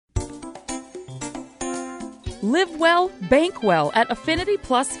Live well, bank well at Affinity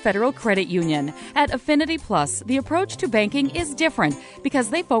Plus Federal Credit Union. At Affinity Plus, the approach to banking is different because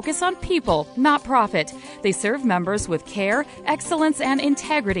they focus on people, not profit. They serve members with care, excellence, and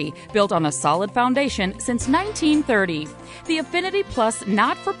integrity, built on a solid foundation since 1930. The Affinity Plus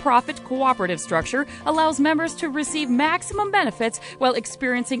not-for-profit cooperative structure allows members to receive maximum benefits while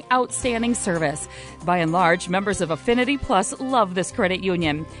experiencing outstanding service. By and large, members of Affinity Plus love this credit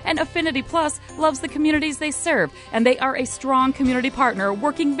union, and Affinity Plus loves the communities they serve, and they are a strong community partner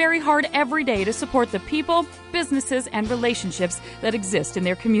working very hard every day to support the people, businesses, and relationships that exist in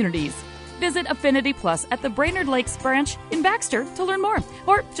their communities. Visit Affinity Plus at the Brainerd Lakes branch in Baxter to learn more,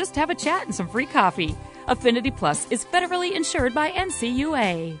 or just have a chat and some free coffee. Affinity Plus is federally insured by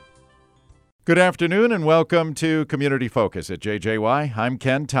NCUA. Good afternoon and welcome to Community Focus at JJY. I'm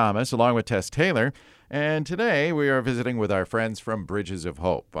Ken Thomas along with Tess Taylor, and today we are visiting with our friends from Bridges of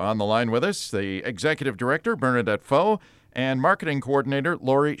Hope. On the line with us, the Executive Director, Bernadette Foe, and Marketing Coordinator,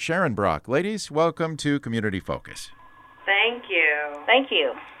 Lori Sharonbrock. Ladies, welcome to Community Focus. Thank you. Thank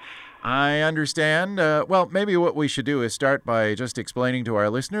you. I understand. Maybe what we should do is start by just explaining to our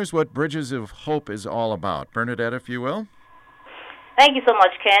listeners what Bridges of Hope is all about. Bernadette, if you will. Thank you so much,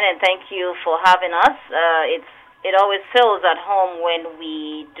 Ken, and thank you for having us. It always feels at home when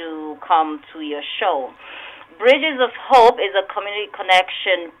we do come to your show. Bridges of Hope is a community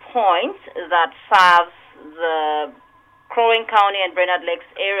connection point that serves the Crow Wing County and Brainerd Lakes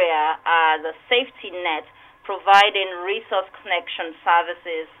area as a safety net, providing resource connection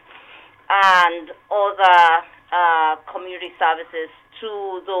services and other community services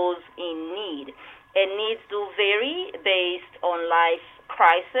to those in need. And needs do vary based on life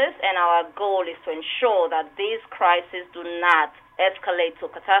crisis, and our goal is to ensure that these crises do not escalate to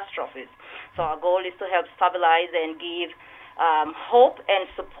catastrophes. So our goal is to help stabilize and give hope and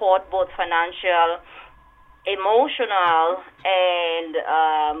support, both financial, emotional,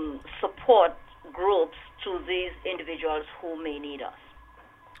 and support groups to these individuals who may need us.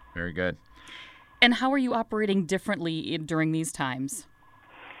 Very good. And how are you operating differently during these times?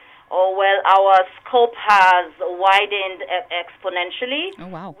 Oh, well, our scope has widened exponentially.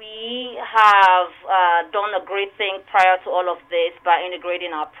 Oh, wow. We have done a great thing prior to all of this by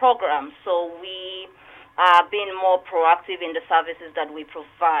integrating our programs. So we are being more proactive in the services that we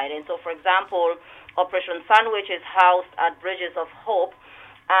provide. And so, for example, Operation Sandwich is housed at Bridges of Hope.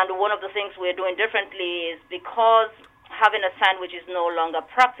 And one of the things we're doing differently is because having a sandwich is no longer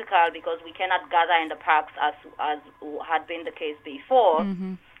practical because we cannot gather in the parks as had been the case before.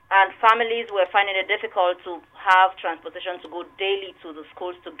 Mm-hmm. And families were finding it difficult to have transportation to go daily to the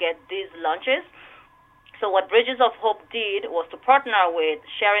schools to get these lunches. So what Bridges of Hope did was to partner with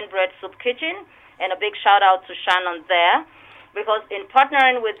Sharing Bread Soup Kitchen, and a big shout out to Shannon there, because in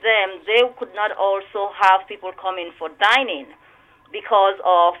partnering with them, they could not also have people come in for dining because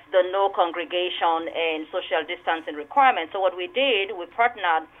of the no congregation and social distancing requirements. So what we did, we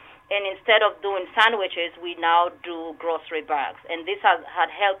partnered, and instead of doing sandwiches, we now do grocery bags. And this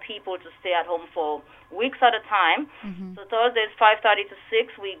had helped people to stay at home for weeks at a time. Mm-hmm. So Thursdays, 5:30 to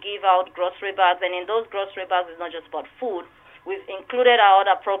 6, we give out grocery bags. And in those grocery bags, it's not just about food. We've included our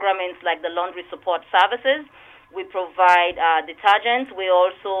other programming like the laundry support services. We provide detergents. We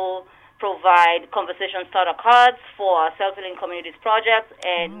also provide conversation starter cards for our Self-Healing Communities project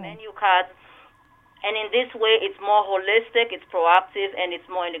and menu cards. And in this way, it's more holistic, it's proactive, and it's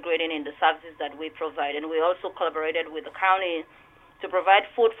more integrated in the services that we provide. And we also collaborated with the county to provide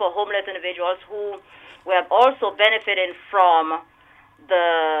food for homeless individuals who were also benefiting from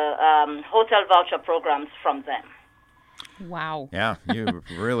the hotel voucher programs from them. Wow. Yeah, you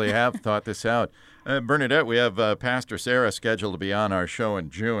really have thought this out. Bernadette, we have Pastor Sarah scheduled to be on our show in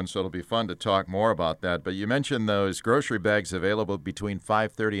June, so it'll be fun to talk more about that. But you mentioned those grocery bags available between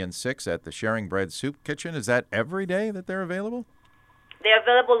 5:30 and 6 at the Sharing Bread Soup Kitchen. Is that every day that they're available? They're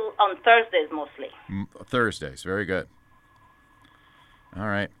available on Thursdays mostly. Thursdays. Very good. All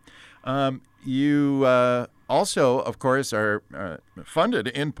right. You also, of course, are funded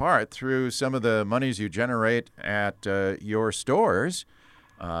in part through some of the monies you generate at your stores.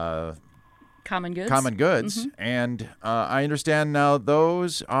 Common Goods. Mm-hmm. And I understand now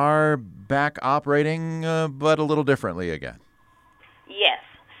those are back operating, but a little differently again. Yes.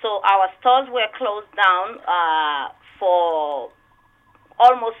 So our stores were closed down for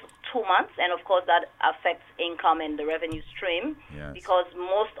almost 2 months, and of course that affects income and the revenue stream. Yes. Because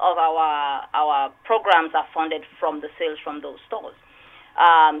most of our programs are funded from the sales from those stores.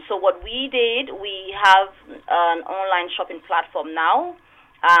 So what we did, we have an online shopping platform now.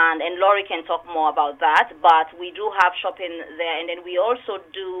 And Lori can talk more about that, but we do have shopping there, and then we also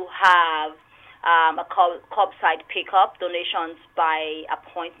do have a curbside pickup, donations by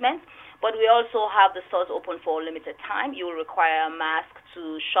appointment. But we also have the stores open for a limited time. You will require a mask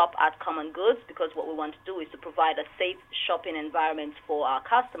to shop at Common Goods because what we want to do is to provide a safe shopping environment for our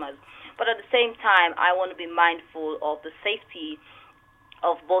customers. But at the same time, I want to be mindful of the safety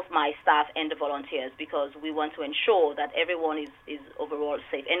of both my staff and the volunteers because we want to ensure that everyone is overall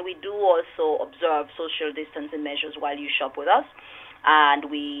safe. And we do also observe social distancing measures while you shop with us. And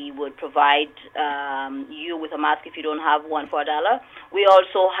we would provide you with a mask if you don't have one for $1. We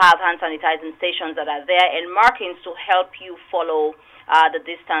also have hand sanitizing stations that are there and markings to help you follow the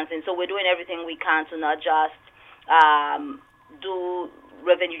distancing. So we're doing everything we can to not just do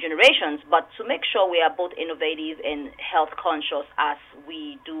revenue generations, but to make sure we are both innovative and health conscious as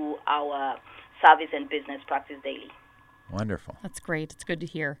we do our service and business practice daily. Wonderful. That's great. It's good to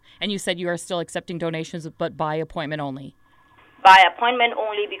hear. And you said you are still accepting donations, but by appointment only. By appointment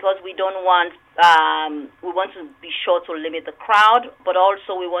only because we don't want, we want to be sure to limit the crowd, but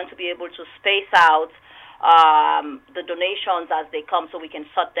also we want to be able to space out the donations as they come so we can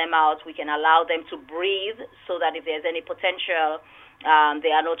sort them out. We can allow them to breathe so that if there's any potential,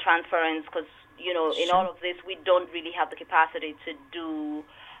 there are no transference because, you know, in all of this, we don't really have the capacity to do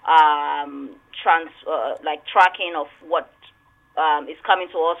tracking of what is coming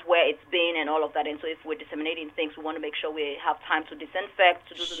to us, where it's been, and all of that. And so if we're disseminating things, we want to make sure we have time to disinfect,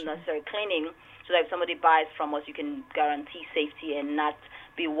 to do the necessary cleaning, so that if somebody buys from us, you can guarantee safety and not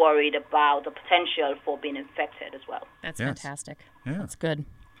be worried about the potential for being infected as well. That's fantastic. Yeah. That's good.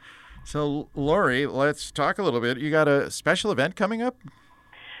 So, Lori, let's talk a little bit. You got a special event coming up?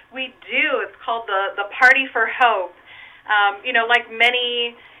 We do. It's called the Party for Hope. You know, like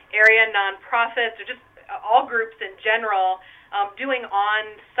many area nonprofits or just all groups in general, doing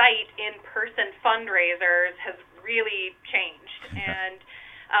on-site, in-person fundraisers has really changed. And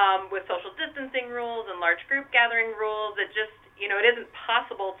with social distancing rules and large group gathering rules, it just, you know, it isn't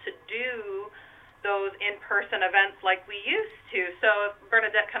possible to do those in-person events like we used to. So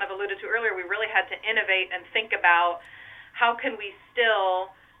Bernadette kind of alluded to earlier, we really had to innovate and think about how can we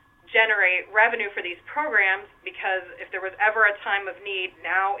still generate revenue for these programs, because if there was ever a time of need,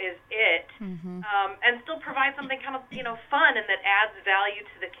 now is it, and still provide something kind of, you know, fun and that adds value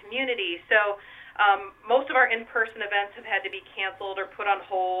to the community. So most of our in-person events have had to be canceled or put on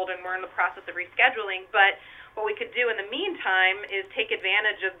hold, and we're in the process of rescheduling. But what we could do in the meantime is take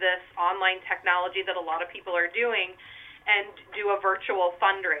advantage of this online technology that a lot of people are doing and do a virtual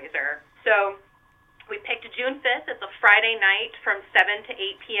fundraiser. So we picked June 5th. It's a Friday night from 7 to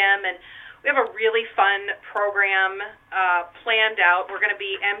 8 p.m., and we have a really fun program planned out. We're going to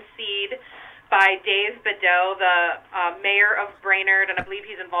be emceed by Dave Bedeau, the mayor of Brainerd, and I believe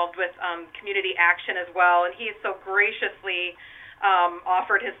he's involved with community action as well, and he's so graciously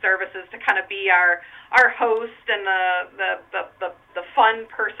offered his services to kind of be our host and the fun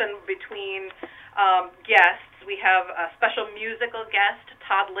person between guests. We have a special musical guest,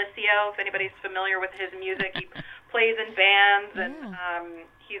 Todd Licio. If anybody's familiar with his music, he plays in bands, and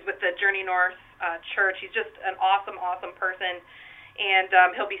he's with the Journey North Church. He's just an awesome person, and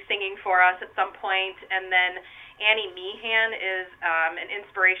he'll be singing for us at some point. And then Annie Meehan is an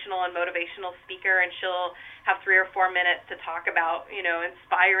inspirational and motivational speaker, and she'll have 3 or 4 minutes to talk about, you know,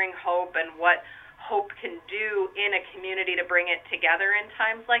 inspiring hope and what hope can do in a community to bring it together in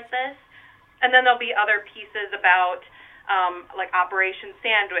times like this. And then there'll be other pieces about like Operation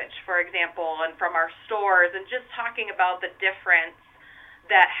Sandwich, for example, and from our stores, and just talking about the difference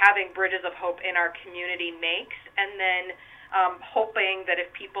that having Bridges of Hope in our community makes, and then hoping that if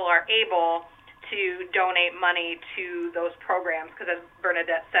people are able to donate money to those programs, because as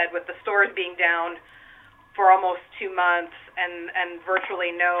Bernadette said, with the stores being down for almost 2 months and virtually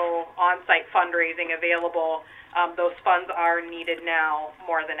no on-site fundraising available, those funds are needed now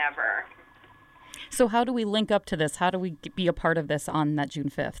more than ever. So how do we link up to this? How do we be a part of this on that June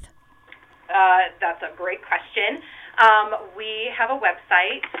 5th? That's a great question. We have a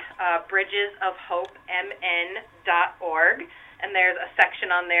website, bridgesofhopemn.org, and there's a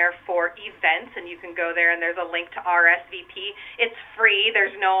section on there for events, and you can go there, and there's a link to RSVP. It's free.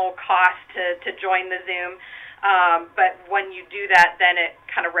 There's no cost to join the Zoom. But when you do that, then it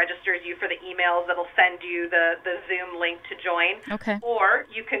kind of registers you for the emails that'll send you the Zoom link to join. Okay. Or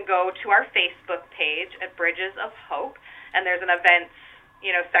you can go to our Facebook page at Bridges of Hope, and there's an events,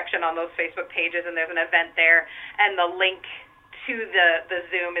 you know, section on those Facebook pages, and there's an event there, and the link to the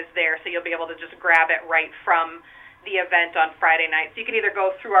Zoom is there, so you'll be able to just grab it right from the event on Friday night. So you can either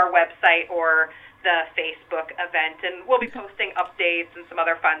go through our website or the Facebook event, and we'll be posting updates and some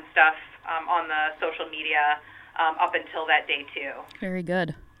other fun stuff on the social media up until that day too. Very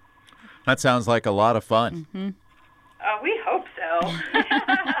good. That sounds like a lot of fun. Mm-hmm. We hope so.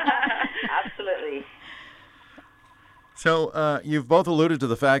 Absolutely. So you've both alluded to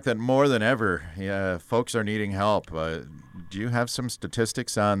the fact that more than ever, folks are needing help. Do you have some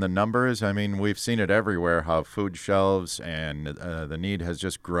statistics on the numbers? I mean, we've seen it everywhere, how food shelves and the need has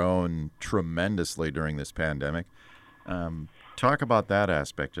just grown tremendously during this pandemic. Talk about that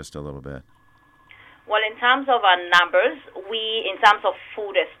aspect just a little bit. Well, in terms of our numbers, in terms of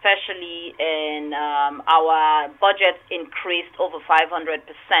food especially, our budget increased over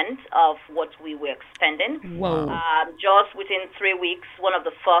 500% of what we were expending. Whoa. Just within 3 weeks, one of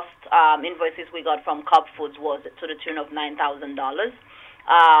the first invoices we got from Cobb Foods was to the tune of $9,000.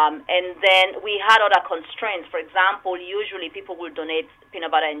 And then we had other constraints. For example, usually people will donate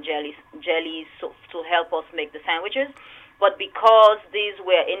peanut butter and jellies to help us make the sandwiches. But because these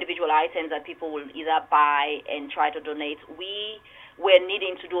were individual items that people will either buy and try to donate, we were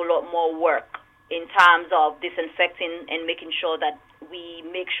needing to do a lot more work in terms of disinfecting and making sure that we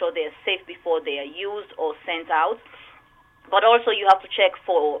make sure they're safe before they are used or sent out. But also you have to check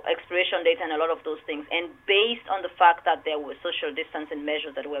for expiration date and a lot of those things. And based on the fact that there were social distancing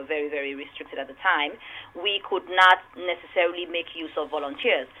measures that were very, very restricted at the time, we could not necessarily make use of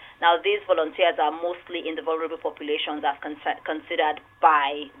volunteers. Now, these volunteers are mostly in the vulnerable populations as considered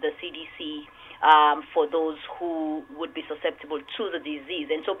by the CDC for those who would be susceptible to the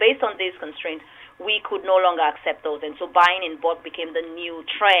disease. And so based on these constraints, we could no longer accept those. And so buying in bulk became the new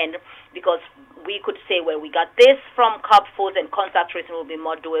trend because we could say, well, we got this from Cobb Foods and contact tracing will be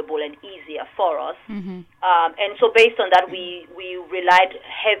more doable and easier for us. Mm-hmm. And so based on that, we relied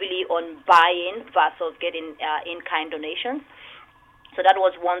heavily on buying versus getting in-kind donations. So that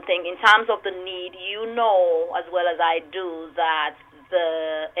was one thing. In terms of the need, you know as well as I do that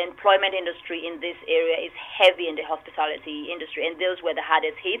the employment industry in this area is heavy in the hospitality industry, and those were the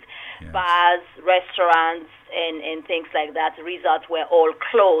hardest hit. Yes. Bars, restaurants, and things like that, resorts were all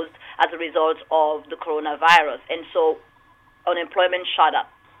closed as a result of the coronavirus. And so unemployment shot up.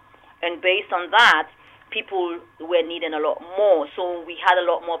 And based on that, people were needing a lot more. So we had a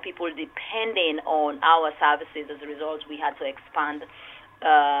lot more people depending on our services. As a result, we had to expand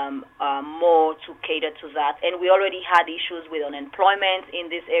more to cater to that. And we already had issues with unemployment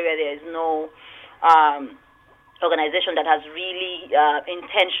in this area. There is no organization that has really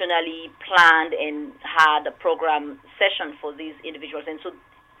intentionally planned and had a program session for these individuals. And so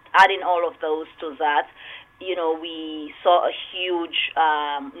adding all of those to that, you know, we saw a huge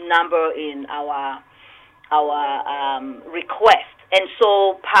number in our request. And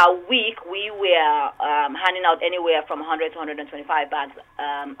so per week, we were handing out anywhere from 100 to 125 bags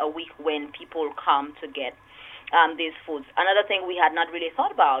a week when people come to get these foods. Another thing we had not really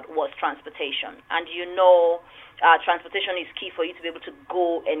thought about was transportation. And you know, transportation is key for you to be able to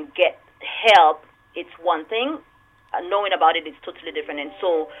go and get help. It's one thing. Knowing about it is totally different. And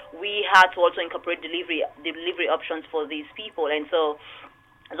so we had to also incorporate delivery options for these people. And so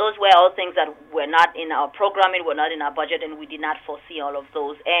those were all things that were not in our programming, were not in our budget, and we did not foresee all of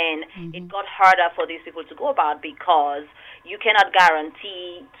those. And it got harder for these people to go about because you cannot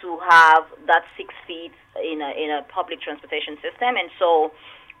guarantee to have that 6 feet in a public transportation system. And so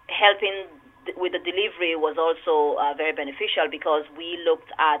helping with the delivery was also very beneficial because we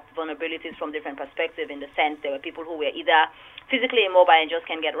looked at vulnerabilities from different perspectives in the sense there were people who were either physically immobile and just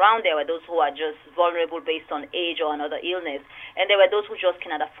can't get around. There were those who are just vulnerable based on age or another illness. And there were those who just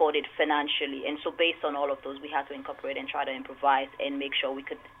cannot afford it financially. And so based on all of those, we had to incorporate and try to improvise and make sure we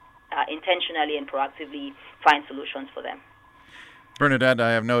could intentionally and proactively find solutions for them. Bernadette,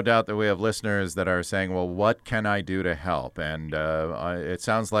 I have no doubt that we have listeners that are saying, well, what can I do to help? And it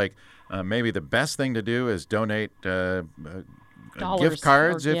sounds like maybe the best thing to do is donate gift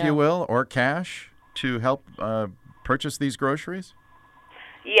cards, if you will, or cash to help purchase these groceries?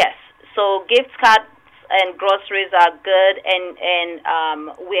 Yes. So gift cards and groceries are good, and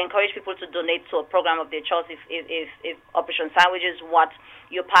we encourage people to donate to a program of their choice. If Operation Sandwich is what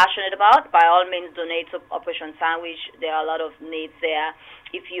you're passionate about, by all means donate to Operation Sandwich. There are a lot of needs there.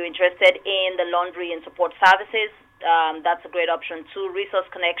 If you're interested in the laundry and support services, that's a great option too. Resource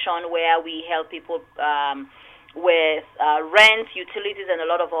Connection, where we help people with rent, utilities, and a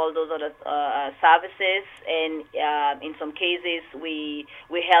lot of all those other services. And in some cases, we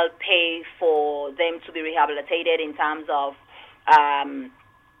help pay for them to be rehabilitated in terms of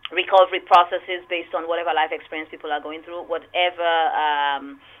recovery processes based on whatever life experience people are going through.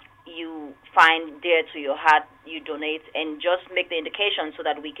 Whatever you find dear to your heart, you donate, and just make the indication so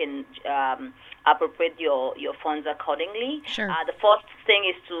that we can appropriate your funds accordingly. Sure. The first thing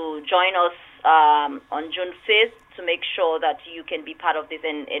is to join us on June 5th to make sure that you can be part of this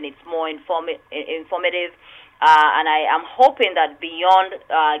and it's more informative. And I am hoping that beyond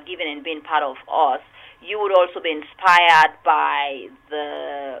giving and being part of us, you would also be inspired by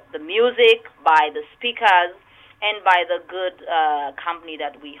the music, by the speakers, and by the good company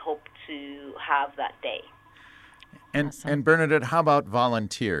that we hope to have that day. And Bernadette, how about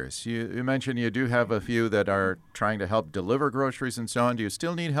volunteers? You mentioned you do have a few that are trying to help deliver groceries and so on. Do you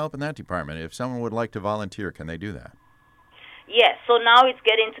still need help in that department? If someone would like to volunteer, can they do that? Yes, so now it's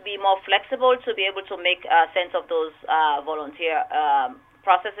getting to be more flexible to be able to make sense of those volunteer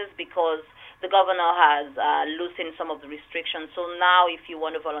processes because the governor has loosened some of the restrictions. So now if you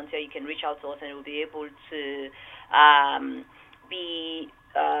want to volunteer, you can reach out to us and we'll be able to be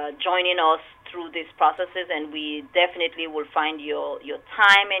joining us through these processes, and we definitely will find your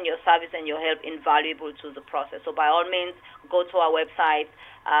time and your service and your help invaluable to the process. So by all means, go to our website,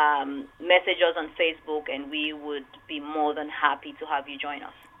 message us on Facebook, and we would be more than happy to have you join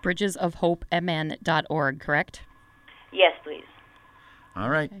us. bridgesofhopemn.org, correct? Yes, please. All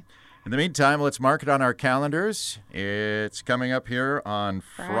right. Okay. In the meantime, let's mark it on our calendars. It's coming up here on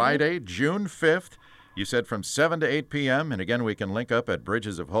Friday, June 5th. You said from 7 to 8 p.m., and again, we can link up at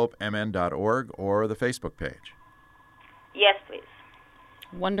bridgesofhopemn.org or the Facebook page. Yes, please.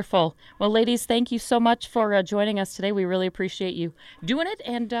 Wonderful. Well, ladies, thank you so much for joining us today. We really appreciate you doing it,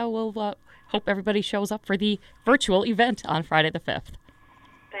 and we'll hope everybody shows up for the virtual event on Friday the 5th.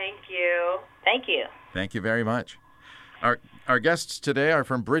 Thank you. Thank you. Thank you very much. Our guests today are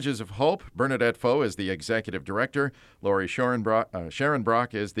from Bridges of Hope. Bernadette Foe is the executive director. Lori Sharon Brock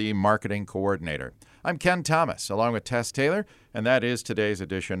is the marketing coordinator. I'm Ken Thomas, along with Tess Taylor, and that is today's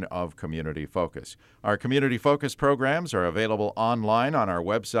edition of Community Focus. Our Community Focus programs are available online on our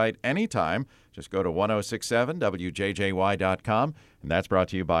website anytime. Just go to 1067wjjy.com, and that's brought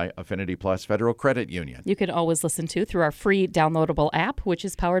to you by Affinity Plus Federal Credit Union. You can always listen through our free downloadable app, which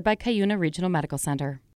is powered by Cuyuna Regional Medical Center.